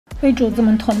为主子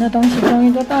们囤的东西终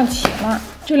于都到齐了。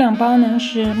这2包呢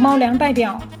是猫粮代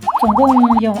表，总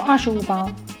共有25包。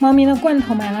猫咪的罐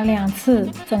头买了2次，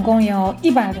总共有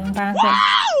108个。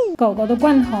狗狗的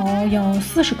罐头有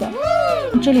40个。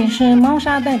这里是猫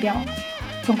砂代表，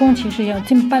总共其实有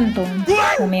近半吨。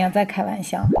我没有在开玩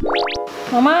笑。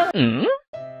好吗？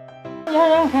要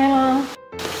让开了。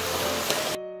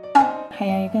还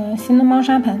有一个新的猫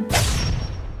砂盆。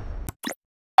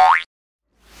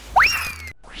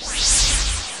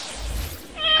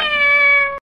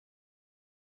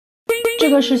这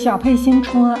个是小佩新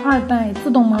出的2代自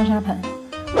动猫砂盆，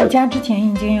我家之前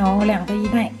已经有2个1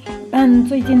代，但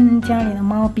最近家里的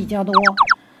猫比较多，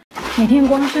每天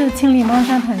光是清理猫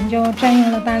砂盆就占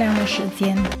用了大量的时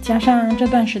间，加上这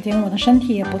段时间我的身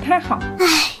体也不太好，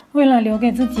为了留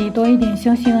给自己多一点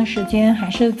休息的时间，还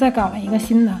是再搞了一个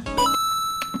新的。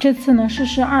这次呢试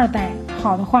试2代，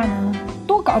好的话呢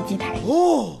多搞几台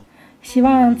希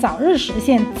望早日实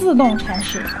现自动铲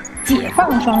屎，解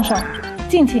放双手，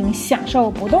尽情享受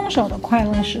不动手的快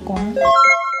乐时光。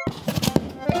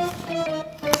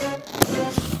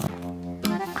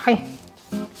嘿，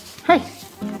嘿，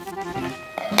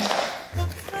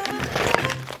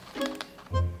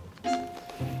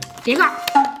别搞！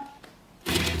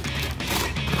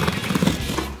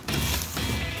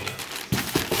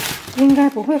应该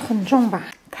不会很重吧？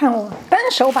看我单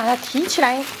手把它提起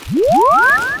来，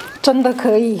真的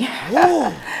可以。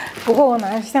不过我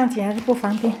拿着相机还是不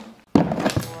方便。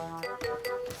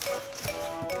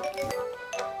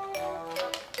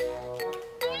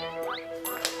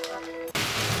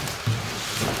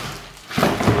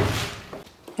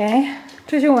哎，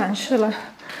这就完事了，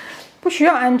不需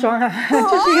要安装啊，这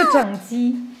是一个整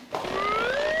机。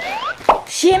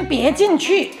先别进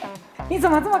去，你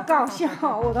怎么这么搞笑？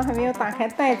我都还没有打开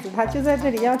袋子，它就在这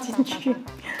里要进去，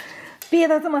憋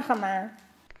得这么狠吗？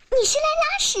你是来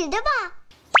拉屎的吧？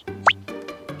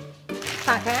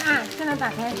打开啊，现在打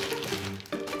开。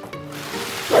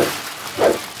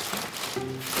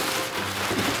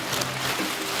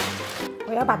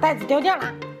我要把袋子丢掉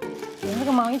了。连这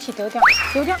个猫一起丢掉，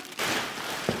丢掉，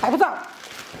还不走！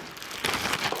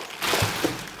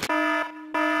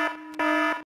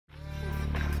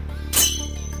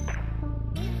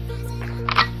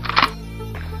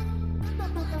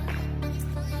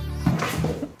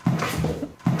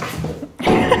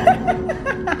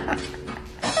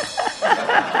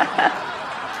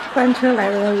翻车来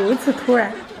得如此突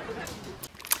然，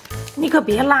你可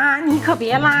别拉，你可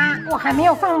别拉，我还没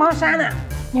有放猫砂呢。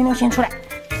妞妞先出来。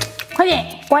快点，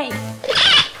乖！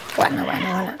完了，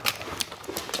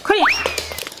快点！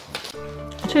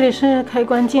这里是开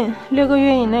关键，6个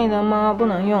月以内的猫不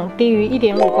能用，低于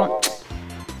1.5公，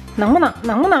能不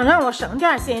能让我省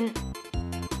点心？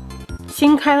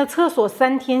新开的厕所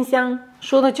3天香，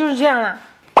说的就是这样啊！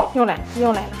又来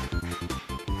了，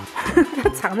它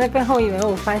藏在背后，以为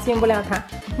我发现不了它。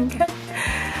你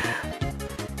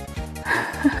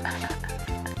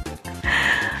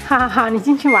看，好，你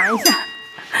进去玩一下。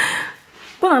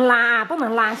不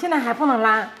能拉，现在还不能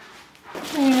拉，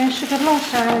这应该是个漏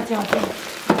沙的胶片，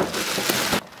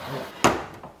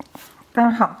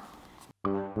刚好。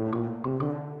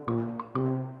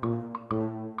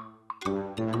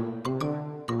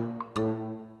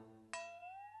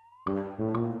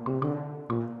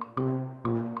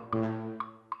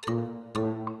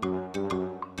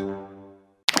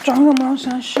装个猫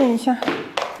砂试一下，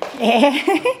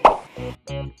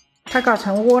它搞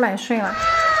成窝来睡了。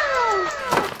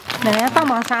奶奶要倒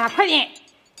猫砂了，快点！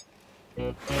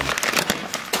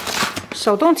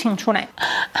手动请出来。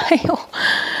哎呦，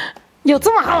有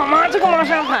这么好吗？这个猫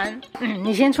砂盆？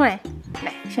你先出来，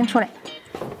来，先出来。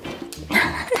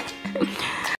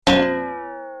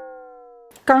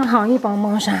刚好1包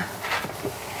猫砂，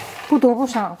不多不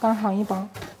少，刚好1包。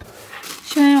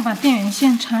现在要把电源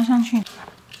线插上去。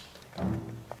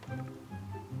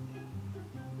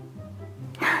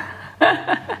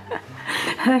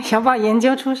小宝研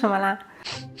究出什么啦？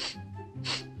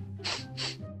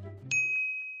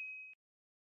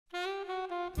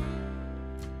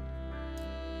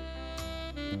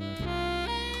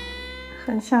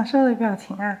很享受的表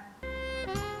情啊！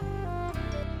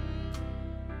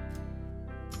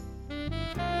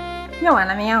用完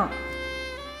了没有？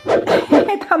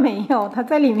他没有，他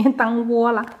在里面当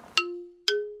窝了。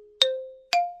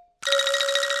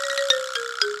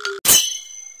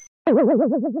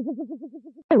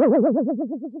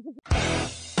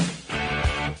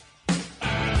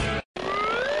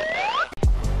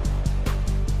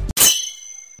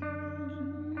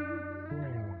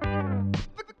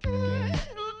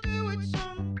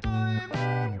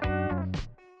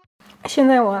现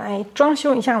在我来装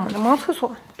修一下我们的猫厕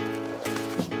所。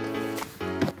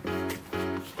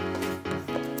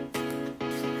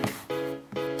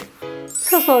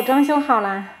厕所装修好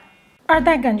了，二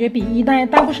代感觉比一代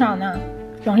大不少呢，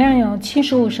容量有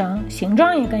75升，形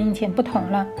状也跟以前不同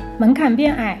了，门槛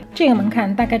变矮，这个门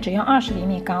槛大概只有20厘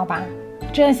米高吧。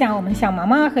这下我们小毛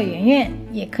毛和圆圆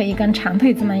也可以跟长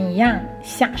腿子们一样，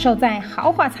享受在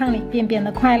豪华舱里便便的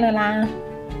快乐啦。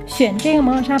选这个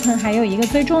猫砂盆还有一个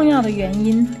最重要的原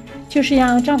因，就是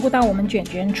要照顾到我们卷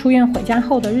卷出院回家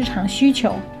后的日常需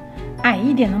求。矮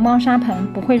一点的猫砂盆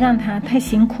不会让它太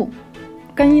辛苦。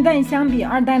跟一代相比，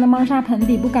二代的猫砂盆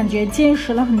底部感觉结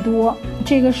实了很多。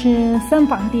这个是3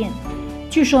防垫，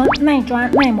据说耐抓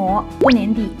耐磨，不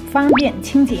粘底，方便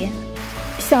清洁。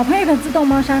小配的自动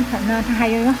猫砂盆呢，它还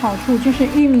有一个好处，就是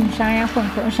玉米砂呀、混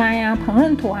合砂呀、烹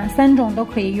饪土啊3种都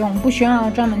可以用，不需要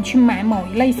专门去买某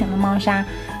一类型的猫砂。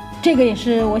这个也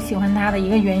是我喜欢它的一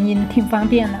个原因，挺方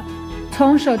便的。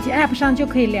从手机 app 上就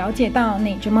可以了解到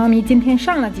哪只猫咪今天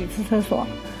上了几次厕所，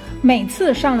每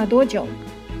次上了多久。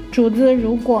主子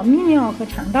如果泌尿和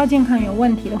肠道健康有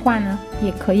问题的话呢，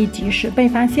也可以及时被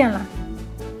发现了。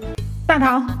大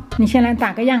头，你先来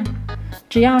打个样，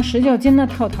只要19斤的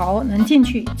头头能进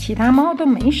去，其他猫都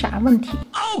没啥问题。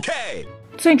OK。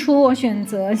最初我选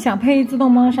择小配自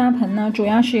动猫砂盆呢，主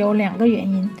要是有2个原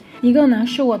因。一个呢，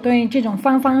是我对这种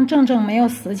方方正正没有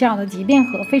死角的集便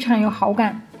盒非常有好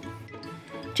感。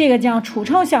这个叫除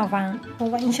臭小方，我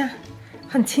闻一下，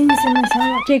很清新的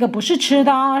香味。这个不是吃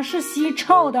的哦，是吸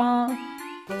臭的哦。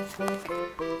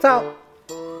走，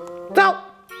走，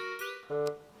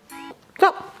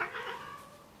走。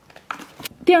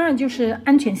第二就是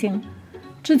安全性。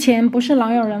之前不是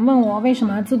老有人问我，为什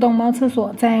么自动猫厕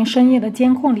所在深夜的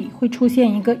监控里会出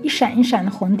现一个一闪一闪的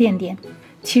红点点？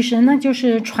其实呢，就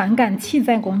是传感器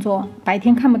在工作，白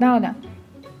天看不到的。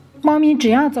猫咪只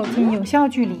要走进有效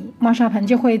距离，猫砂盆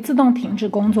就会自动停止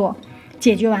工作。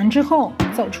解决完之后，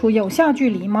走出有效距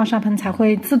离，猫砂盆才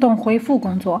会自动恢复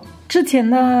工作。之前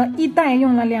的一代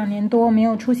用了2年多，没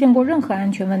有出现过任何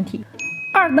安全问题。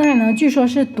二代呢，据说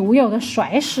是独有的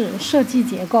甩屎设计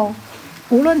结构，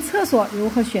无论厕所如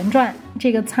何旋转，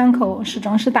这个舱口始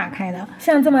终是打开的。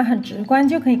像这么很直观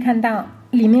就可以看到，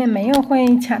里面没有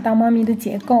会卡到猫咪的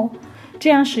结构，这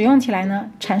样使用起来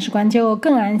呢，铲屎官就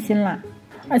更安心了。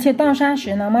而且倒沙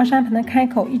时呢，猫砂盆的开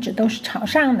口一直都是朝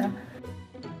上的。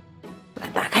来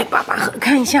打开粑粑盒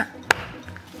看一下。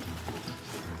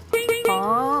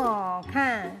哦，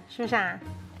看是不是啊？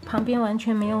旁边完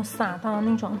全没有洒到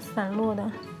那种散落的。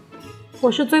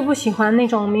我是最不喜欢那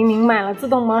种明明买了自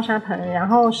动猫砂盆，然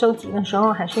后收集的时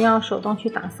候还是要手动去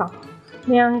打扫，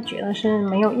那样觉得是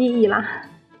没有意义啦。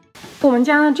我们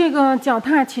家的这个脚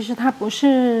踏其实它不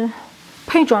是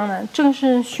配装的，这个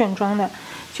是选装的。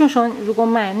就说如果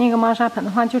买那个猫砂盆的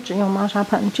话，就只有猫砂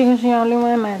盆，这个是要另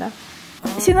外买的。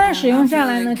现在使用下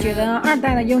来呢，觉得二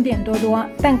代的优点多多，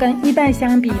但跟一代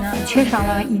相比呢，缺少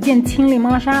了一键清理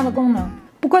猫砂的功能。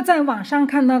不过在网上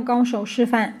看到高手示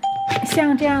范，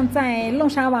像这样在漏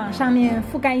砂网上面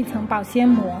覆盖一层保鲜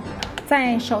膜，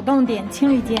再手动点清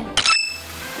理键，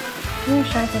因为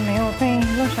沙子没有被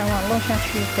漏砂网漏下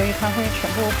去，所以它会全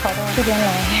部跑到这边来。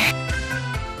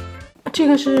这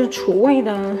个是厨卫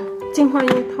的净化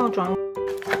液套装，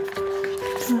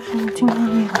这是净化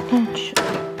液的电池。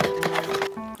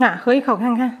喝一口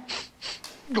看看。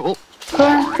喝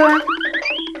啊喝啊，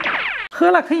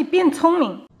喝了可以变聪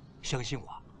明。相信我。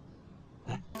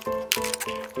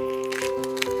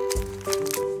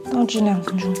倒置2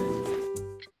分钟。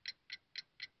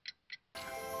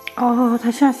哦，它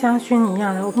像香薰一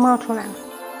样的冒出来了。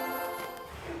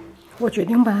我决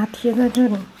定把它贴在这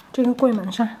里，这个柜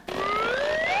门上，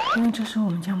因为这是我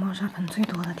们家猫砂盆最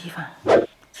多的地方，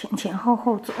前前后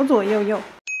后，左左右右。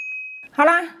好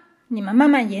啦，你们慢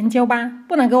慢研究吧，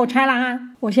不能给我拆了啊！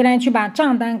我现在去把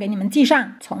账单给你们记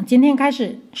上，从今天开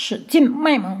始使劲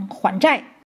卖萌还债。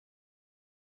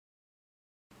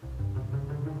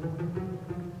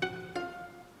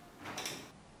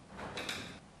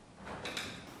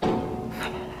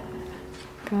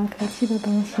高科技的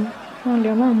东西让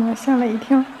流浪猫吓了一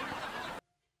跳。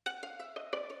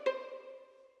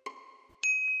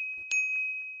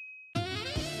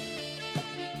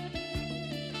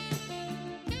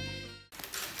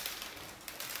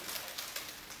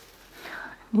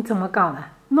你怎么搞的？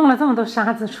弄了这么多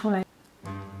沙子出来？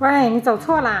喂，你走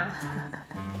错啦！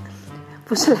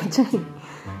不是来这里，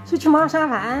是去猫砂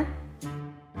盆。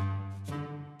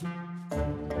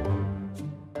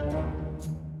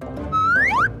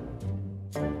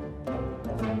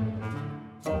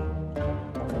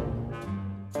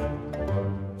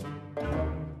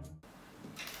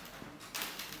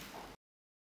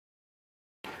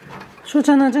说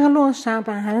真的，这个落沙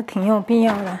板还是挺有必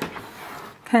要的。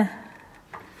看，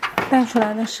带出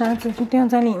来的沙子就掉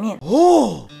在里面。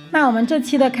哦，那我们这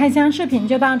期的开箱视频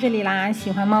就到这里啦，喜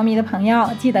欢猫咪的朋友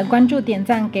记得关注、点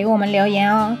赞、给我们留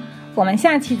言哦。我们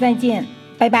下期再见，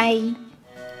拜拜。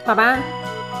宝宝，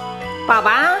宝宝，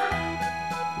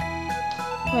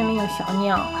外面有小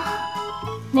鸟。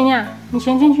娘娘，你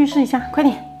先进去试一下，快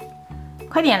点，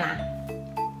快点啦！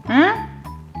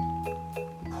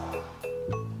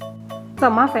怎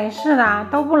么回事啦？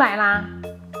都不来啦？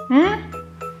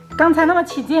刚才那么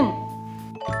起劲。